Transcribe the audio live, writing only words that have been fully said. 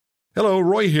Hello,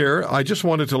 Roy here. I just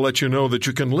wanted to let you know that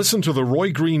you can listen to The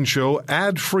Roy Green Show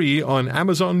ad-free on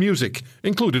Amazon Music,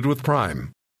 included with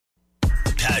Prime.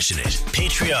 Passionate,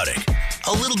 patriotic,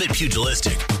 a little bit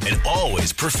pugilistic, and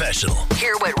always professional.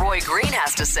 Hear what Roy Green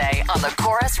has to say on the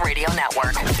Chorus Radio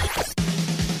Network.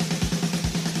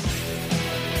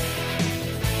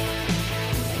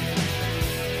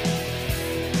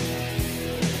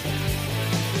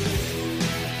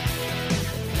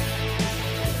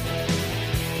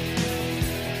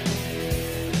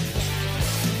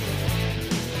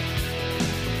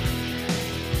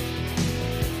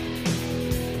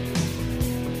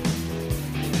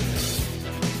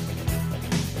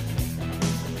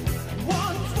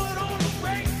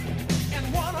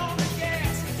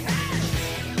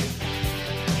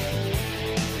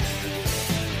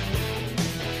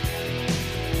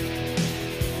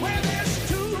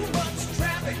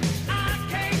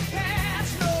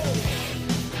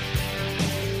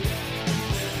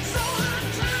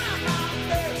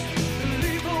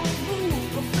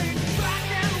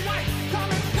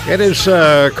 It is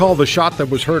called The Shot That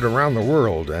Was Heard Around the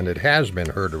World, and it has been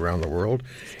heard around the world,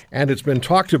 and it's been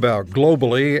talked about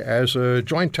globally as a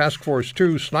Joint Task Force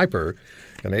 2 sniper,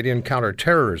 Canadian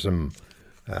counterterrorism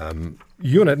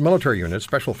unit, military unit,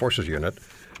 special forces unit,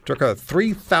 took a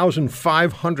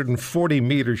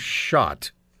 3,540-meter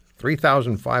shot,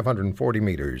 3,540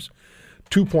 meters,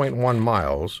 2.1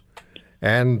 miles,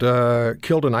 and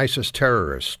killed an ISIS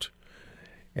terrorist.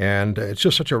 And it's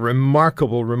just such a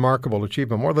remarkable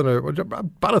achievement, more than about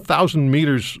 1,000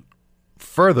 meters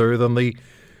further than the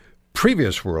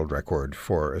previous world record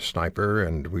for a sniper.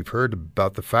 And we've heard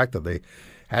about the fact that they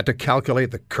had to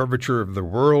calculate the curvature of the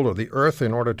world or the earth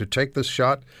in order to take this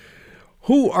shot.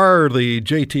 Who are the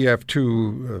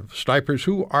JTF2 snipers?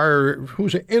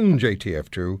 Who's in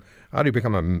JTF2? How do you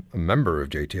become a member of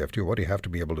JTF2? What do you have to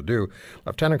be able to do?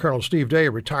 Lieutenant Colonel Steve Day,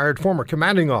 retired former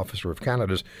commanding officer of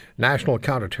Canada's National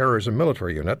Counterterrorism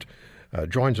Military Unit,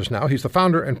 joins us now. He's the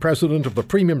founder and president of the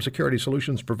premium security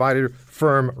solutions provider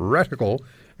firm Reticle,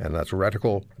 and that's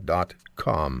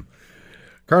Reticle.com.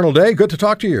 Colonel Day, good to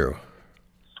talk to you.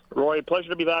 Roy, pleasure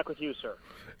to be back with you, sir.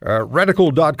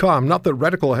 Reticle.com. Not that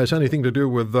Reticle has anything to do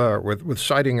with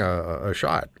sighting a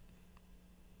shot.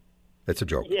 It's a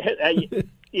joke.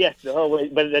 Yes,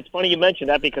 but it's funny you mentioned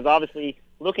that, because obviously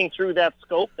looking through that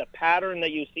scope, the pattern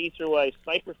that you see through a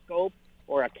sniper scope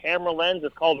or a camera lens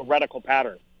is called a reticle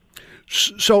pattern.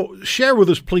 So share with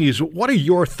us, please, what are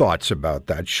your thoughts about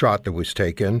that shot that was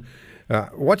taken?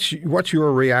 What's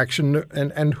your reaction,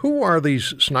 and who are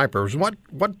these snipers? What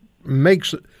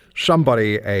makes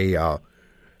somebody a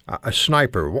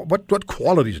sniper? What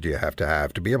qualities do you have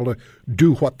to be able to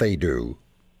do what they do?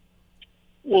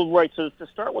 Well, right. So to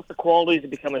start with the qualities to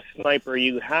become a sniper,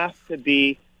 you have to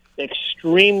be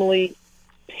extremely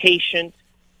patient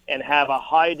and have a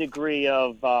high degree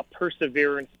of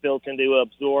perseverance built in to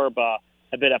absorb a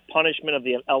bit of punishment of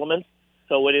the elements.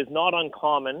 So it is not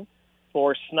uncommon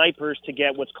for snipers to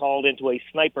get what's called into a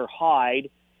sniper hide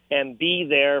and be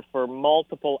there for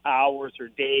multiple hours or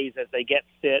days as they get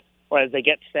set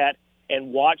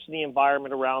and watch the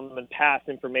environment around them and pass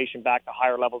information back to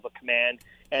higher levels of command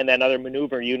and then other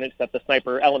maneuver units that the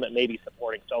sniper element may be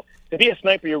supporting. So to be a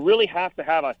sniper, you really have to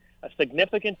have a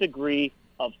significant degree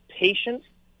of patience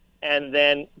and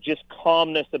then just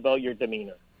calmness about your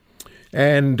demeanor.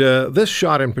 And this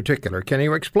shot in particular, can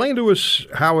you explain to us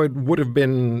how it would have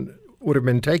been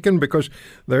taken? Because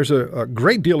there's a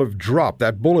great deal of drop.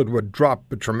 That bullet would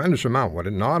drop a tremendous amount, would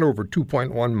it not? Over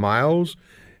 2.1 miles.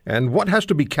 And what has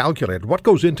to be calculated? What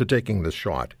goes into taking this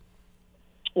shot?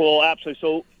 Well, absolutely.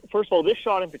 So, first of all, this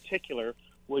shot in particular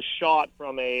was shot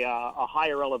from a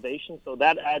higher elevation, so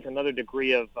that adds another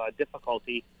degree of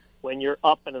difficulty when you're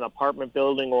up in an apartment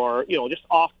building or, just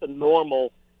off the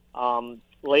normal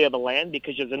lay of the land,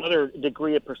 because there's another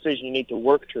degree of precision you need to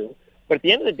work through. But at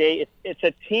the end of the day, it's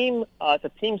a team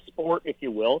sport, if you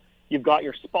will. You've got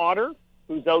your spotter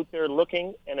who's out there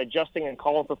looking and adjusting and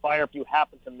calling for fire if you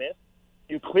happen to miss.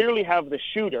 You clearly have the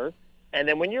shooter, and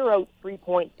then when you're out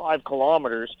 3.5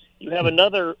 kilometers, you have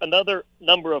another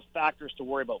number of factors to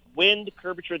worry about. Wind,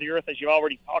 curvature of the earth, as you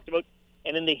already talked about,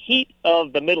 and in the heat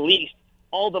of the Middle East,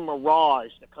 all the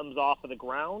mirage that comes off of the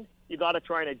ground, you got to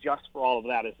try and adjust for all of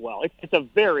that as well. It's a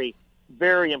very,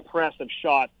 very impressive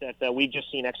shot that we've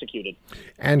just seen executed.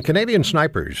 And Canadian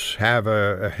snipers have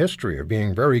a history of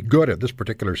being very good at this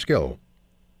particular skill.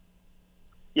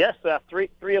 Yes,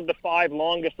 three of the 5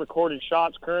 longest recorded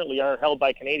shots currently are held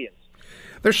by Canadians.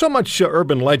 There's so much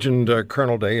urban legend,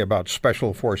 Colonel Day, about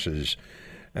special forces.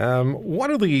 What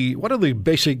are the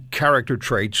basic character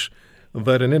traits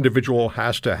that an individual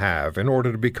has to have in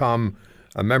order to become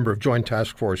a member of Joint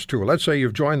Task Force 2. Let's say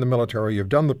you've joined the military, you've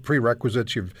done the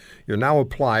prerequisites, you're now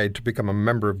applied to become a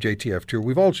member of JTF2.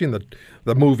 We've all seen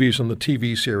the movies and the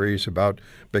TV series about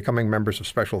becoming members of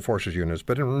Special Forces units,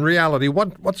 but in reality,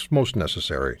 what's most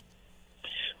necessary?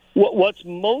 What's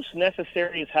most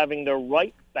necessary is having the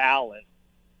right balance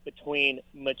between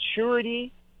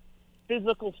maturity,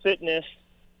 physical fitness,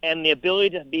 and the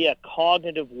ability to be a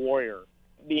cognitive warrior,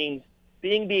 being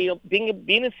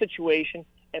in a situation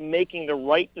and making the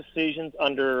right decisions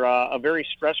under a very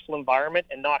stressful environment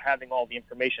and not having all the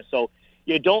information. So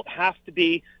you don't have to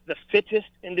be the fittest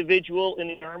individual in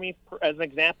the Army, as an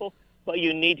example, but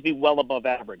you need to be well above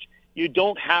average. You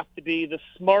don't have to be the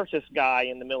smartest guy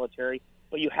in the military,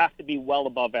 but you have to be well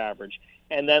above average.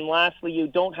 And then lastly, you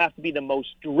don't have to be the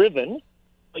most driven,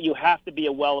 but you have to be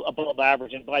well above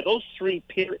average. And by those three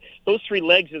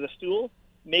legs of the stool,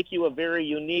 make you a very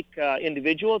unique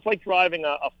individual. It's like driving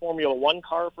a Formula One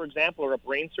car, for example, or a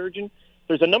brain surgeon.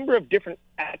 There's a number of different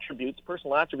attributes,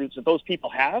 personal attributes that those people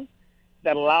have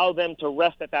that allow them to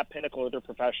rest at that pinnacle of their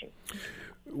profession.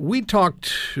 We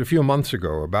talked a few months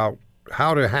ago about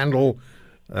how to handle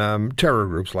terror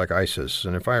groups like ISIS.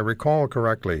 And if I recall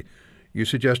correctly, you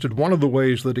suggested one of the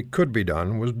ways that it could be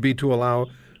done would be to allow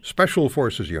Special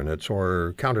Forces units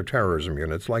or counterterrorism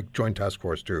units like Joint Task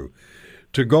Force 2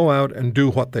 to go out and do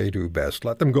what they do best.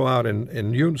 Let them go out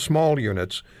in small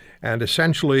units and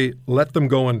essentially let them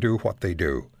go and do what they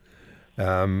do.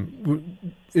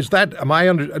 Is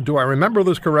that, do I remember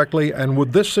this correctly? And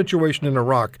would this situation in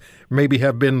Iraq maybe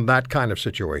have been that kind of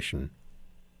situation?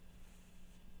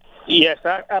 Yes,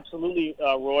 absolutely,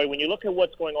 Roy. When you look at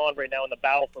what's going on right now in the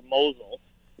battle for Mosul,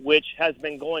 which has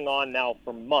been going on now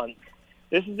for months,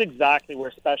 this is exactly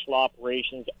where special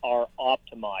operations are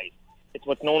optimized. It's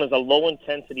what's known as a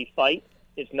low-intensity fight.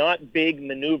 It's not big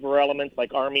maneuver elements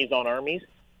like armies on armies.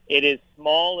 It is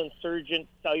small insurgent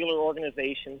cellular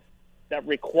organizations that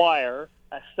require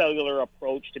a cellular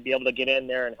approach to be able to get in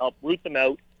there and help root them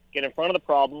out, get in front of the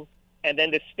problem, and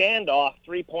then to stand off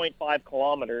 3.5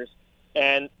 kilometers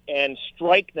and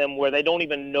strike them where they don't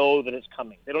even know that it's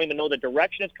coming. They don't even know the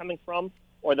direction it's coming from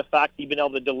or the fact that you've been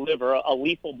able to deliver a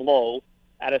lethal blow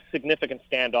at a significant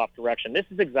standoff direction. This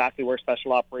is exactly where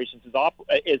special operations is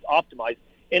optimized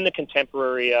in the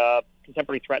contemporary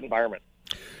threat environment.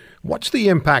 What's the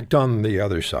impact on the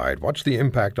other side? What's the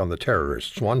impact on the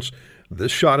terrorists once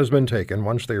this shot has been taken,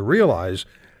 once they realize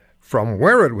from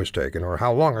where it was taken or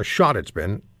how long a shot it's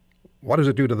been? What does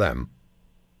it do to them?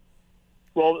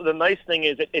 Well, the nice thing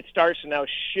is it starts to now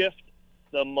shift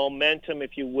the momentum,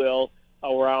 if you will,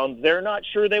 around they're not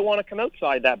sure they want to come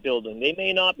outside that building. They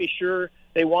may not be sure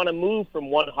they want to move from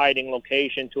one hiding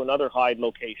location to another hide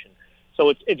location. So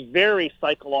it's very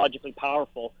psychologically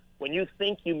powerful when you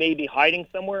think you may be hiding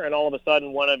somewhere and all of a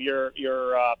sudden one of your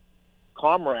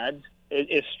comrades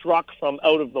is struck from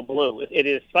out of the blue. It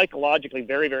is psychologically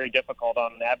very, very difficult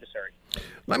on an adversary.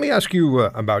 Let me ask you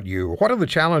about you. What are the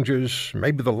challenges,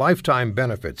 maybe the lifetime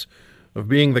benefits of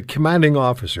being the commanding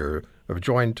officer of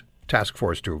Joint Task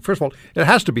Force 2? First of all, it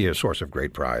has to be a source of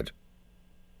great pride.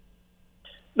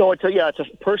 No, it's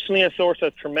personally a source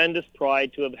of tremendous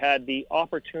pride to have had the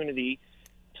opportunity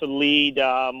to lead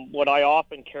what I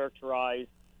often characterize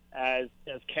as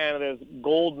Canada's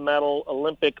gold medal,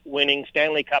 Olympic winning,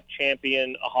 Stanley Cup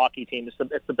champion hockey team.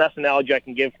 It's the best analogy I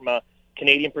can give from a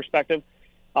Canadian perspective.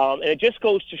 And it just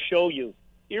goes to show you,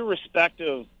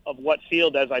 irrespective of what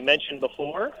field, as I mentioned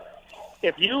before,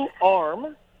 if you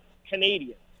arm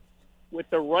Canadians with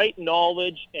the right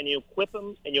knowledge and you equip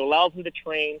them and you allow them to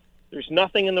train, there's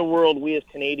nothing in the world we as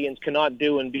Canadians cannot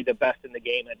do and be the best in the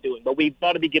game at doing. But we've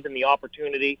got to be given the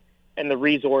opportunity and the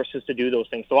resources to do those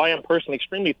things. So I am personally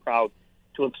extremely proud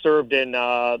to have served in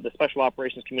the Special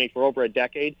Operations community for over a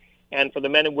decade, and for the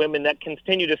men and women that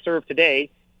continue to serve today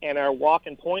and are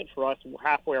walking point for us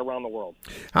halfway around the world.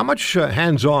 How much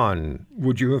hands-on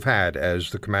would you have had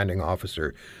as the commanding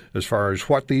officer as far as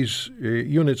what these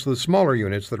units, the smaller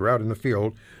units that are out in the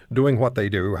field doing what they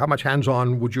do, how much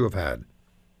hands-on would you have had?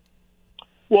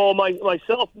 Well,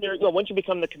 myself, once you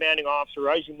become the commanding officer,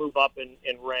 as you move up in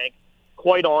rank,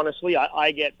 quite honestly,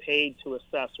 I get paid to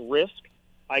assess risk.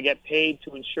 I get paid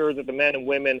to ensure that the men and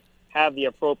women have the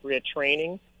appropriate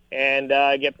training, and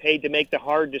get paid to make the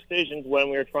hard decisions when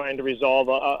we're trying to resolve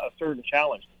a certain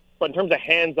challenge. But in terms of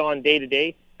hands-on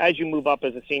day-to-day, as you move up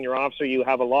as a senior officer, you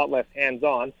have a lot less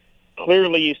hands-on.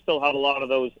 Clearly, you still have a lot of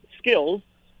those skills,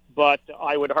 but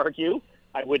I would argue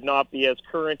I would not be as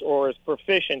current or as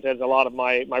proficient as a lot of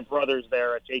my brothers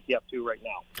there at JTF2 right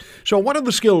now. So what are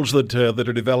the skills that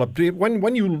are developed?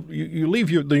 When you leave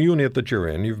the unit that you're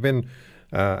in, you've been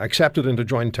accepted into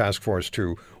Joint Task Force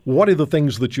 2, what are the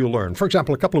things that you learned? For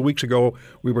example, a couple of weeks ago,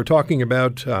 we were talking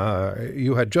about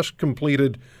you had just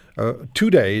completed 2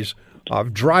 days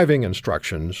of driving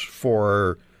instructions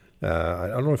for, I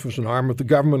don't know if it was an arm of the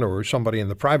government or somebody in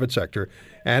the private sector,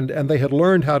 and they had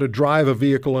learned how to drive a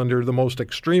vehicle under the most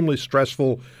extremely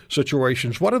stressful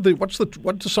situations. What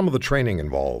does some of the training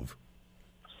involve?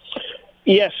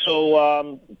 Yes,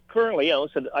 so currently,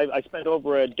 I spent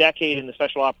over a decade in the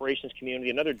Special Operations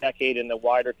community, another decade in the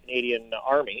wider Canadian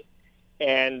Army.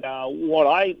 And what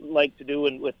I like to do,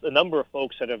 and with a number of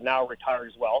folks that have now retired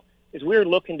as well, is we're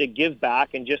looking to give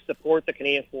back and just support the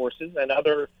Canadian Forces and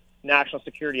other national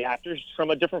security actors from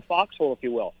a different foxhole, if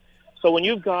you will. So when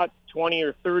you've got 20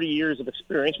 or 30 years of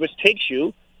experience, which takes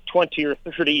you 20 or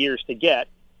 30 years to get,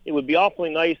 it would be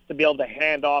awfully nice to be able to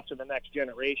hand off to the next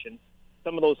generation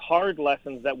some of those hard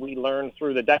lessons that we learned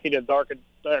through the decade of darkness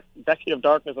of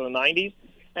the 90s,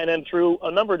 and then through a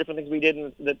number of different things we did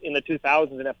in the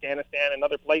 2000s in Afghanistan and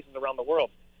other places around the world.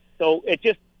 So it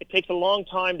takes a long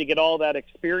time to get all that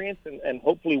experience and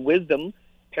hopefully wisdom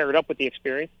paired up with the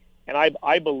experience. And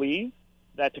I believe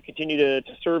that to continue to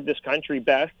serve this country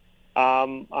best,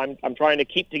 I'm trying to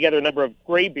keep together a number of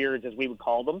graybeards, as we would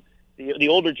call them, the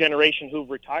older generation who've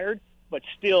retired, but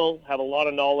still have a lot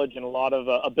of knowledge and a lot of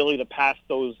ability to pass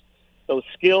those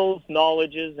skills,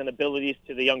 knowledges, and abilities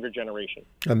to the younger generation.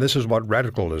 And this is what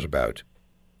Reticle is about.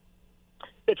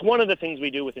 It's one of the things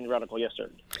we do within Reticle, yes, sir.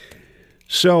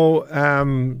 So, I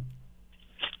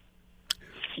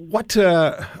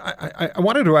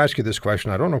wanted to ask you this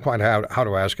question. I don't know quite how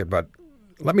to ask it, but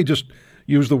let me just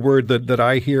use the word that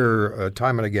I hear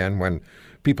time and again when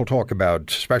people talk about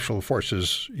special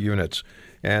forces units.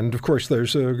 And, of course,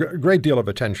 there's a great deal of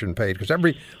attention paid because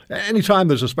anytime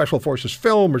there's a special forces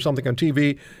film or something on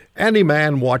TV, any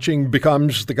man watching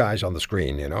becomes the guys on the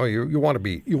screen. You know, you want to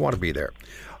be there.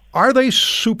 Are they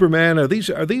Superman? Are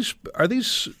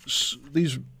these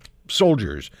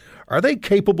soldiers? Are they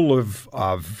capable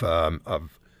of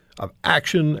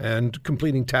action and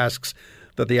completing tasks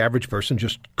that the average person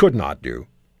just could not do?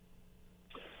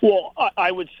 Well,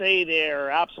 I would say they're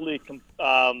absolutely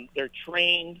they're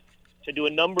trained to do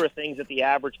a number of things that the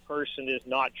average person is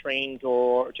not trained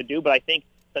to do. But I think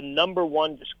the number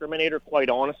one discriminator, quite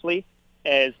honestly,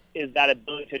 is that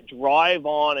ability to drive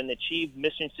on and achieve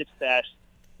mission success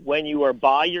when you are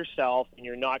by yourself and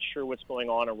you're not sure what's going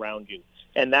on around you.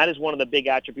 And that is one of the big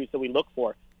attributes that we look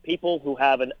for. People who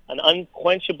have an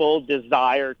unquenchable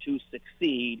desire to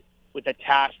succeed with the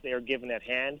task they are given at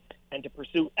hand and to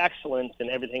pursue excellence in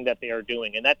everything that they are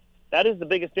doing. And that is the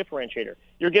biggest differentiator.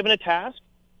 You're given a task,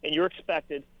 and you're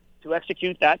expected to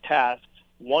execute that task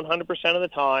 100% of the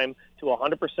time to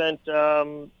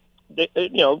 100%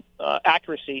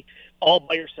 accuracy all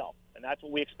by yourself. And that's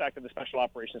what we expect of the Special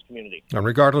Operations community. And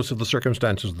regardless of the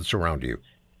circumstances that surround you.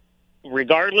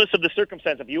 Regardless of the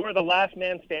circumstance, if you are the last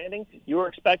man standing, you are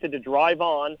expected to drive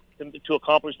on to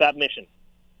accomplish that mission.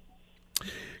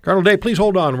 Colonel Day, please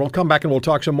hold on. We'll come back and we'll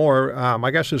talk some more.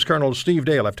 My guest is Colonel Steve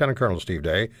Day, Lieutenant Colonel Steve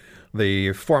Day,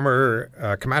 the former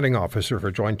commanding officer for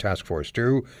Joint Task Force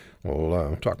 2.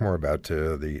 We'll talk more about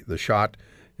the shot,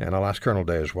 and I'll ask Colonel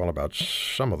Day as well about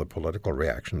some of the political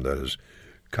reaction that has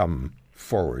come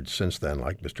forward since then,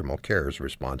 like Mr. Mulcair's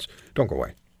response. Don't go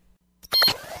away.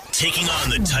 Taking on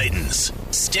the Titans,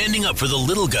 standing up for the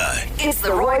little guy. It's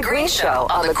the Roy Green Show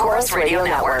on the Corus Radio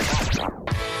Network.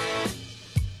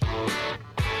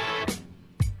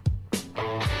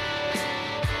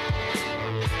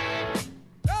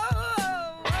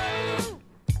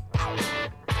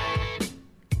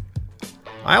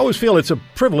 I always feel it's a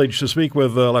privilege to speak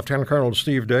with Lieutenant Colonel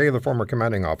Steve Day, the former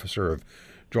commanding officer of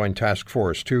Joint Task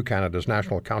Force 2, Canada's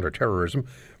national counterterrorism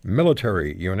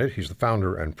military unit. He's the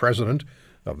founder and president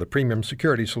of the premium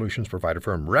security solutions provider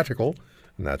firm Reticle,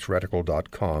 and that's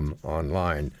reticle.com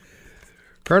online.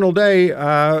 Colonel Day,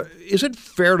 is it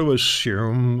fair to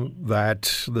assume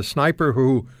that the sniper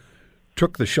who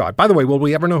took the shot, by the way, will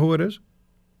we ever know who it is?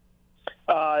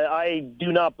 I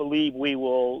do not believe we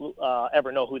will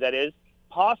ever know who that is.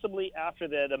 Possibly after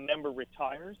the member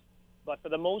retires, but for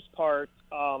the most part,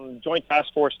 Joint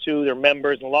Task Force 2, their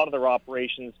members, and a lot of their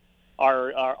operations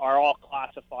are all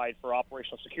classified for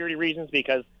operational security reasons,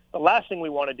 because the last thing we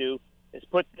want to do is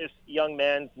put this young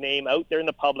man's name out there in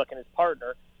the public and his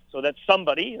partner so that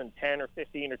somebody in 10 or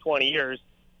 15 or 20 years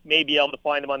may be able to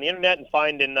find him on the internet and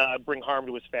bring harm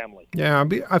to his family. Yeah,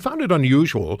 I found it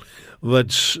unusual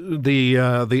that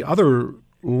the other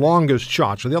longest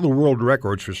shots, or the other world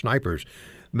records for snipers,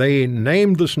 they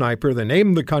named the sniper, they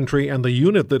named the country and the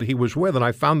unit that he was with, and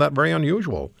I found that very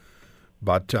unusual.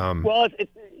 But Well,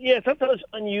 it's sometimes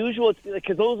unusual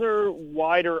because those are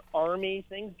wider Army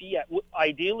things. Yeah,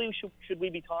 ideally, should we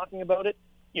be talking about it?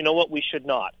 You know what? We should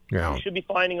not. Yeah. We should be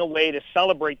finding a way to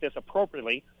celebrate this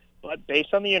appropriately. But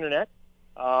based on the internet,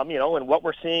 and what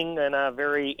we're seeing in a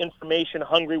very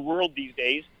information-hungry world these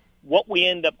days, what we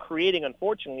end up creating,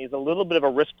 unfortunately, is a little bit of a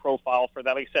risk profile for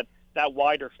that. Like I said, that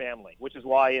wider family, which is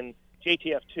why in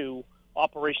JTF2,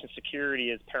 Operation Security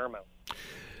is paramount.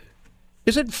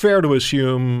 is it fair to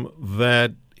assume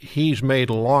that he's made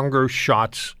longer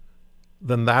shots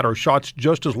than that, or shots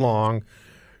just as long,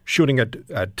 shooting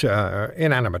at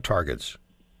inanimate targets?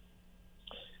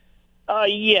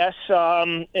 Yes,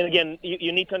 and again,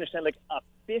 you need to understand, like a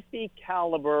 50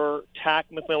 caliber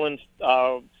TAC Macmillan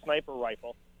sniper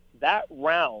rifle, that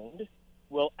round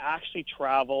will actually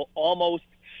travel almost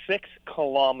 6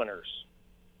 kilometers.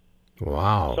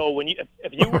 Wow. So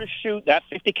if you were to shoot that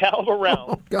 50 caliber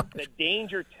round, Oh, the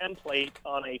danger template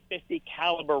on a 50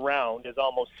 caliber round is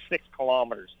almost 6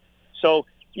 kilometers. So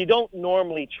you don't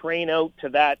normally train out to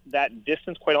that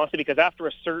distance, quite honestly, because after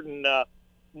a certain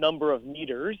number of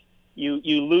meters, you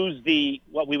lose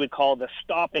what we would call the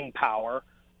stopping power,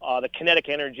 the kinetic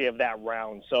energy of that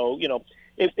round. So,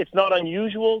 it's not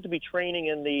unusual to be training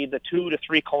in the 2 to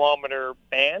 3 kilometer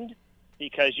band,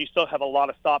 because you still have a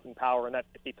lot of stopping power in that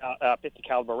 50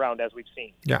 caliber round, as we've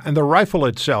seen. Yeah, and the rifle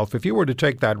itself, if you were to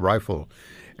take that rifle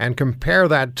and compare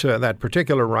that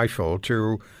particular rifle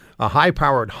to a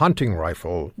high-powered hunting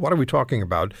rifle, what are we talking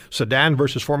about? Sedan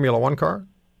versus Formula One car?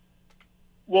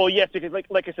 Well, yes, because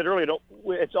like I said earlier,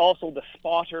 it's also the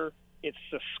spotter, it's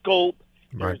the scope,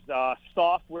 Right. there's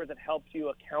software that helps you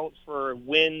account for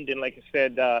wind and, like I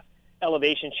said,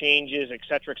 elevation changes, et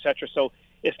cetera, et cetera. So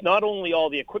it's not only all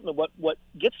the equipment. What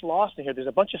gets lost in here, there's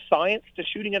a bunch of science to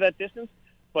shooting at that distance,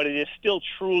 but it is still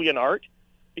truly an art,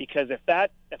 because if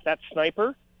that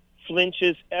sniper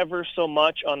flinches ever so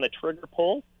much on the trigger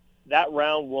pull, that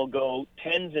round will go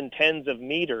tens and tens of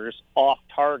meters off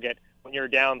target when you're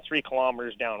down 3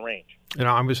 kilometers downrange.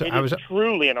 It is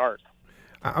truly an art.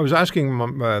 I was asking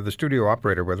the studio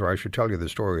operator whether I should tell you the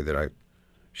story that I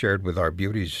shared with our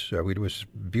beauties. We do a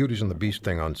Beauties and the Beast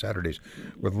thing on Saturdays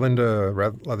with Linda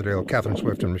Leatherdale, Catherine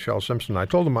Swift, and Michelle Simpson. I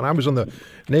told them when I was in the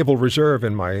Naval Reserve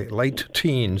in my late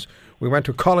teens, we went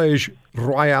to Collège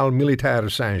Royal Militaire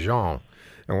Saint-Jean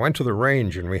and went to the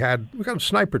range, and we got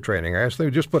sniper training. I asked them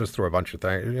to just put us through a bunch of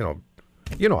things.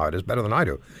 You know how it is better than I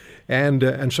do.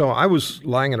 And so I was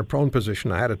lying in a prone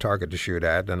position. I had a target to shoot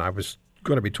at, and I was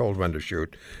going to be told when to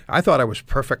shoot. I thought I was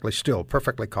perfectly still,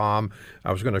 perfectly calm.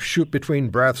 I was going to shoot between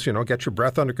breaths, get your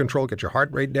breath under control, get your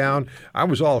heart rate down. I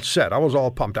was all set. I was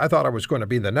all pumped. I thought I was going to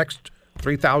be the next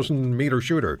 3,000-meter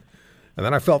shooter. And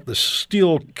then I felt this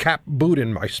steel cap boot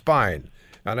in my spine.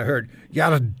 And I heard,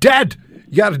 "You're dead!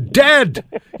 You're dead!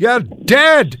 You're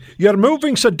dead! You're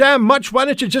moving so damn much. Why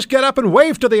don't you just get up and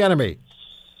wave to the enemy?"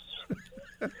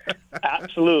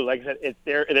 Absolutely. Like I said,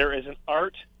 there is an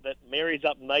art that marries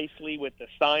up nicely with the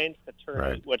science to turn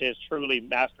out what is truly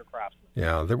mastercraft.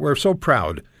 Yeah, we're so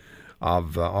proud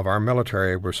of our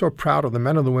military. We're so proud of the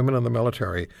men and the women in the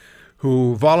military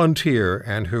who volunteer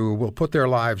and who will put their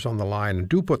lives on the line and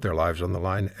do put their lives on the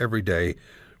line every day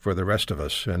for the rest of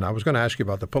us. And I was going to ask you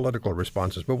about the political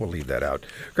responses, but we'll leave that out.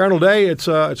 Colonel Day, it's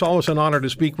always an honor to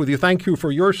speak with you. Thank you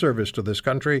for your service to this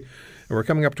country. And we're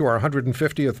coming up to our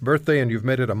 150th birthday, and you've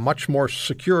made it a much more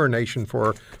secure nation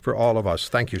for all of us.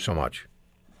 Thank you so much.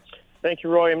 Thank you,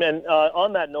 Roy. And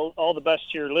on that note, all the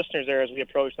best to your listeners there as we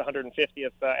approach the 150th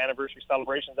anniversary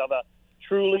celebrations of a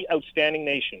truly outstanding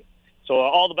nation. So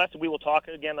all the best, and we will talk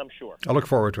again, I'm sure. I look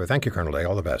forward to it. Thank you, Colonel Day.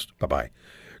 All the best. Bye-bye.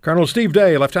 Colonel Steve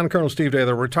Day, Lieutenant Colonel Steve Day,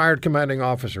 the retired commanding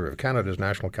officer of Canada's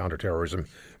National Counterterrorism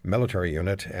Military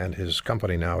Unit, and his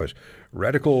company now is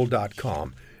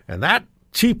Reticle.com. And that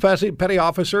Chief Petty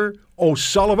Officer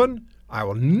O'Sullivan, I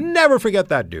will never forget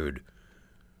that dude.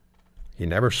 He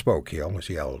never spoke. He almost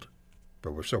yelled.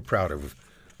 But we're so proud of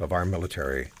our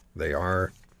military. They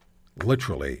are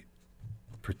literally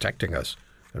protecting us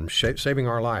and saving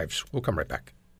our lives. We'll come right back.